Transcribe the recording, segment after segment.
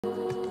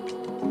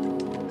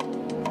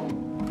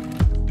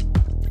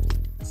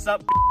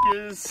Sup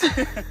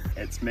bitches?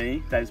 It's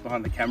me, Dave's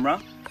behind the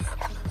camera.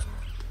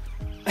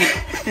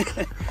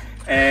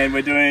 And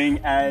we're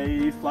doing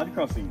a flood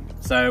crossing.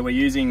 So we're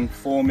using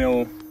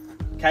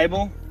 4mm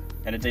cable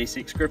and a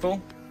D6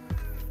 gripple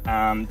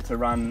to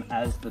run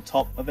as the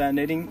top of our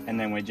netting, and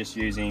then we're just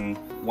using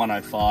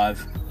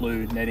 105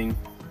 blue netting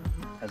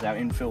as our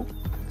infill.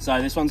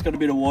 So this one's got a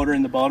bit of water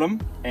in the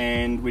bottom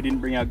and we didn't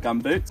bring our gum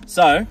boots.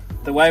 So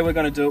the way we're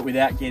going to do it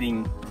without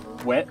getting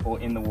wet or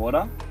in the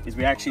water is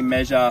we actually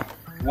measure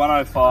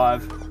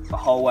 105 the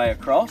whole way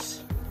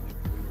across,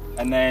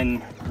 and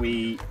then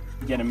we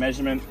get a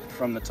measurement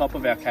from the top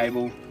of our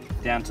cable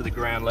down to the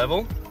ground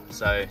level.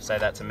 So say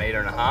that's 1.5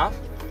 meters.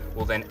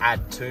 We'll then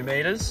add 2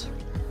 meters,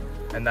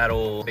 and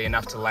that'll be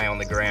enough to lay on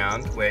the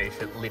ground, where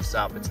if it lifts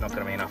up, it's not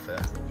going to be enough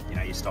for, you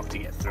know, your stock to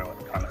get through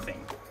it, kind of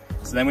thing.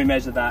 So then we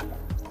measure that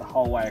the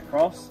whole way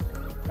across,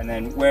 and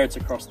then where it's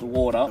across the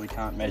water, we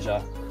can't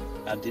measure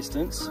our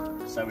distance,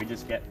 so we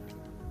just get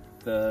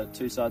the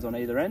 2 sides on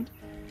either end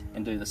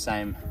and do the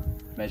same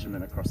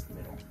measurement across the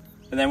middle.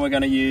 And then we're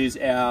going to use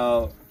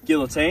our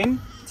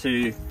guillotine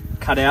to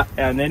cut out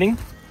our netting.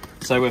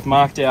 So we've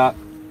marked out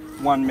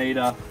 1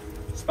 meter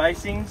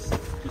spacings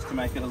just to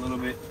make it a little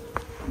bit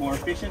more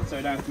efficient, so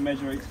we don't have to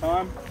measure each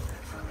time.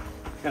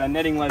 Got our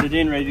netting loaded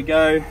in, ready to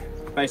go.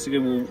 Basically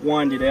we'll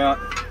wind it out,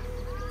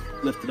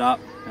 lift it up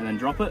and then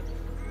drop it,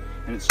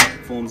 and it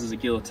forms as a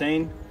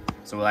guillotine.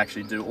 So we'll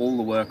actually do all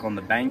the work on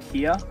the bank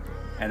here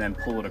and then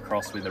pull it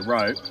across with a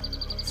rope,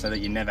 so that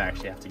you never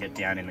actually have to get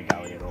down in the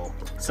gully at all.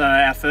 So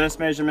our first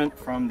measurement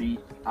from the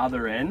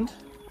other end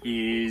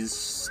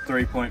is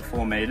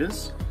 3.4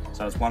 meters.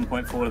 So it's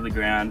 1.4 to the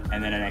ground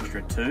and then an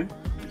extra 2,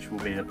 which will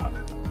be the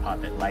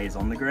part that lays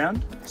on the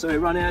ground. So we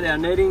run out our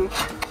netting.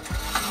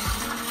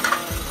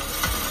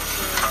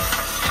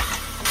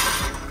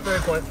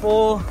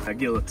 3.4, our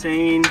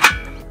guillotine.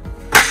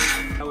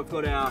 And we've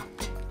got our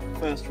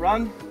first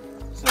run.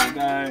 So we'll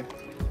go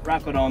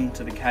wrap it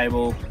onto the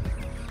cable,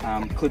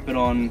 clip it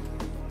on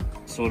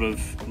sort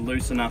of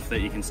loose enough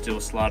that you can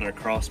still slide it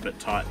across, but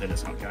tight that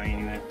it's not going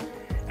anywhere.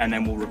 And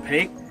then we'll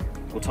repeat.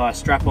 We'll tie a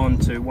strap on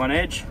to one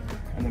edge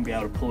and then be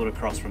able to pull it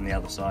across from the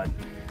other side,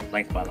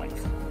 length by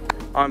length.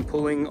 I'm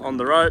pulling on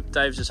the rope,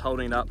 Dave's just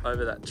holding it up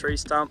over that tree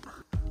stump.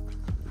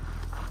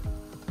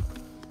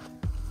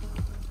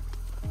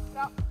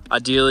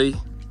 Ideally,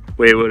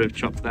 we would have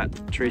chopped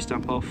that tree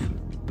stump off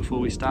before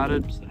we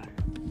started.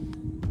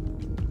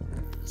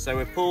 So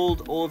we've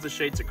pulled all of the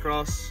sheets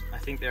across. I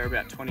think there are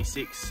about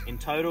 26 in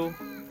total.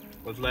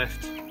 We've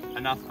left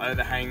enough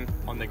overhang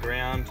on the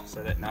ground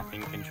so that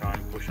nothing can try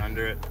and push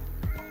under it.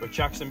 We've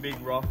chucked some big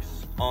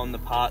rocks on the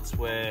parts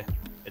where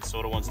it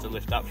sort of wants to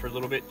lift up for a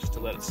little bit, just to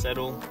let it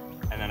settle,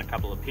 and then a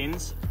couple of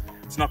pins.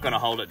 It's not going to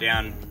hold it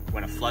down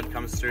when a flood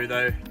comes through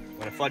though.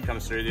 When a flood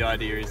comes through, the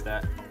idea is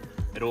that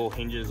it all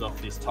hinges off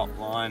this top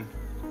line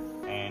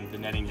and the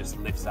netting just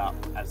lifts up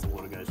as the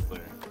water goes through.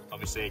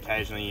 Obviously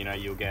occasionally, you know,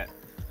 you'll get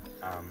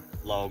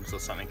logs or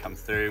something come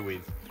through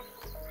with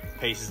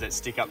pieces that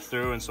stick up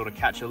through and sort of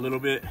catch a little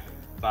bit,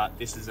 but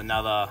this is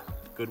another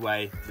good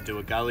way to do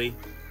a gully.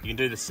 You can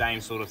do the same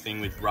sort of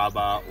thing with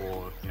rubber,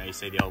 or you know, you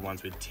see the old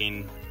ones with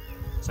tin.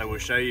 So we'll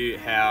show you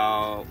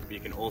how you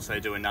can also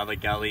do another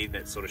gully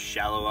that's sort of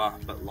shallower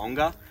but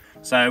longer.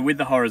 So with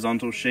the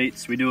horizontal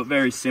sheets, we do it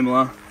very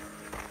similar.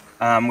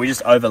 We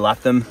just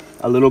overlap them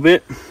a little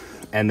bit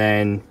and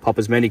then pop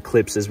as many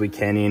clips as we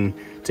can in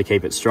to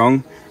keep it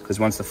strong, because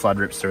once the flood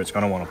rips through, it's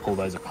going to want to pull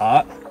those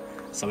apart.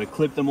 So we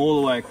clip them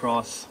all the way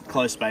across,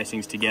 close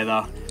spacings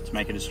together to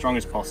make it as strong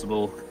as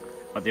possible.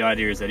 But the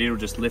idea is that it'll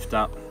just lift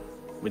up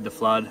with the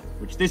flood,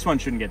 which this one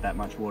shouldn't get that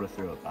much water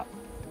through it, but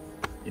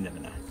you never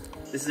know.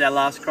 This is our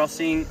last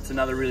crossing. It's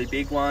another really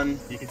big one.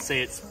 You can see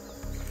it's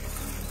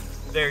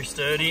very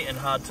sturdy and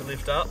hard to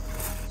lift up.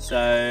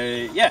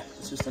 So yeah,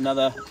 it's just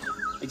another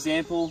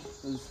example.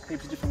 There's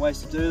heaps of different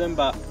ways to do them,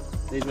 but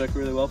these work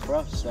really well for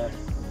us, so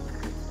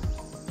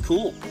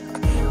cool.